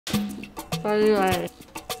Anyway.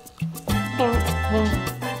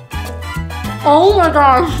 Oh my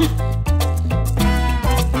gosh.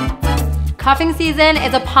 Cuffing season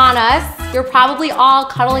is upon us. You're probably all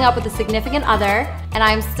cuddling up with a significant other, and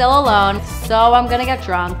I'm still alone, so I'm gonna get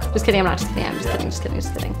drunk. Just kidding, I'm not just kidding, I'm just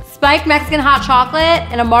kidding. Spiked Mexican hot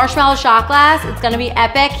chocolate in a marshmallow shot glass. It's gonna be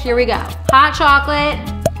epic, here we go. Hot chocolate,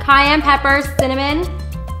 cayenne pepper, cinnamon,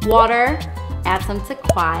 water, add some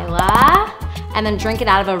tequila, and then drink it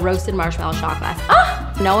out of a roasted marshmallow shot glass.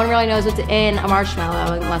 Ah! No one really knows what's in a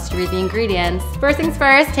marshmallow unless you read the ingredients. First things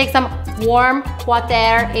first, take some warm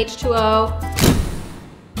water, H2O.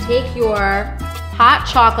 Take your hot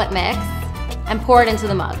chocolate mix and pour it into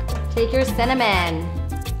the mug. Take your cinnamon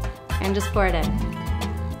and just pour it in.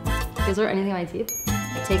 Is there anything on my teeth?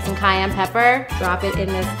 Take some cayenne pepper, drop it in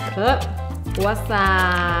this cup.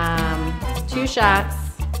 Awesome. 2 shots.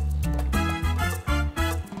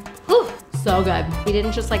 Whew, so good. We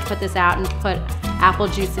didn't just like put this out and put apple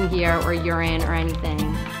juice in here or urine or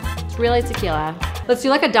anything. It's really tequila. Let's do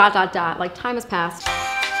like a ... like time has passed.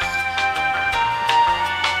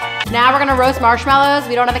 Now we're gonna roast marshmallows.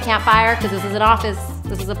 We don't have a campfire because this is an office.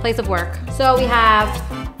 This is a place of work. So we have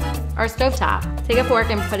our stovetop. Take a fork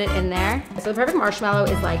and put it in there. So the perfect marshmallow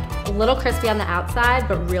is like a little crispy on the outside,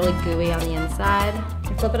 but really gooey on the inside.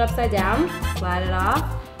 You flip it upside down, slide it off,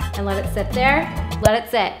 and let it sit there. Let it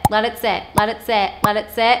sit, let it sit, let it sit, let it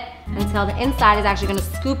sit, until the inside is actually gonna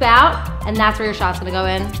scoop out, and that's where your shot's gonna go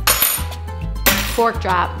in. Fork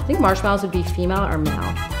drop. I think marshmallows would be female or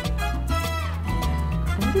male.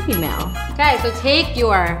 I think it'd be male. Okay, so take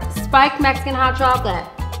your spiked Mexican hot chocolate.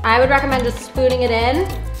 I would recommend just spooning it in,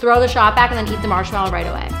 throw the shot back, and then eat the marshmallow right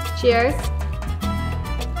away. Cheers.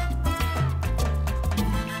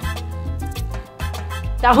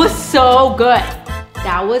 That was so good.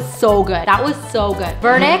 That was so good. That was so good.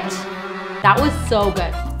 Verdict, that was so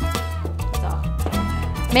good.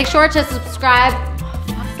 So, make sure to subscribe.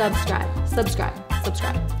 Subscribe.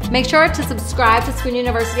 Make sure to subscribe to Spoon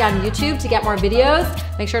University on YouTube to get more videos.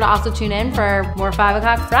 Make sure to also tune in for more 5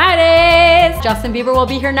 o'clock Fridays. Justin Bieber will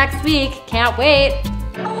be here next week. Can't wait.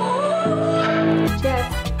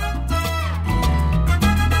 Cheers.